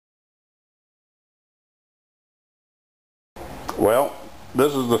Well,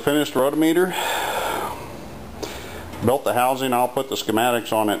 this is the finished Rotameter. Built the housing. I'll put the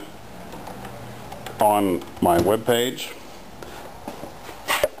schematics on it on my webpage.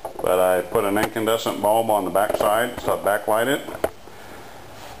 But I put an incandescent bulb on the back side so I backlight it.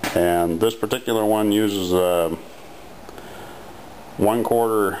 And this particular one uses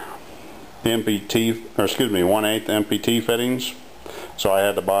 1/4 MPT, or excuse me, 1/8 MPT fittings. So I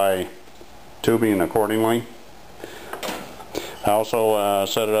had to buy tubing accordingly. I also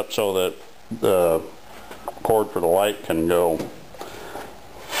set it up so that the cord for the light can go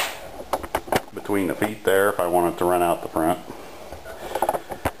between the feet there if I want it to run out the front.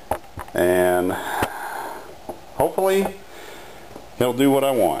 And hopefully it'll do what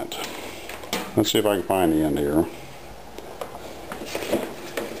I want. Let's see if I can find the end here.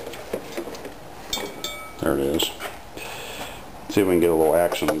 There it is. See if we can get a little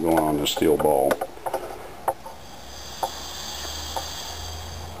action going on this steel ball.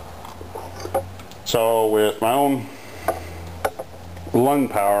 So with my own lung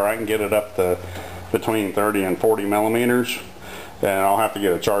power, I can get it up to between 30 and 40 millimeters, and I'll have to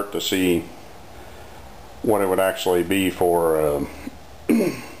get a chart to see what it would actually be for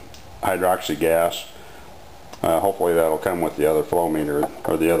hydroxy gas. Hopefully that'll come with the other flow meter,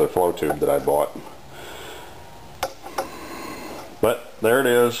 or the other flow tube that I bought. But there it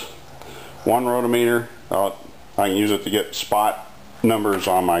is, one Rotameter. I can use it to get spot numbers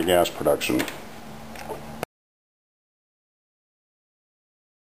on my gas production.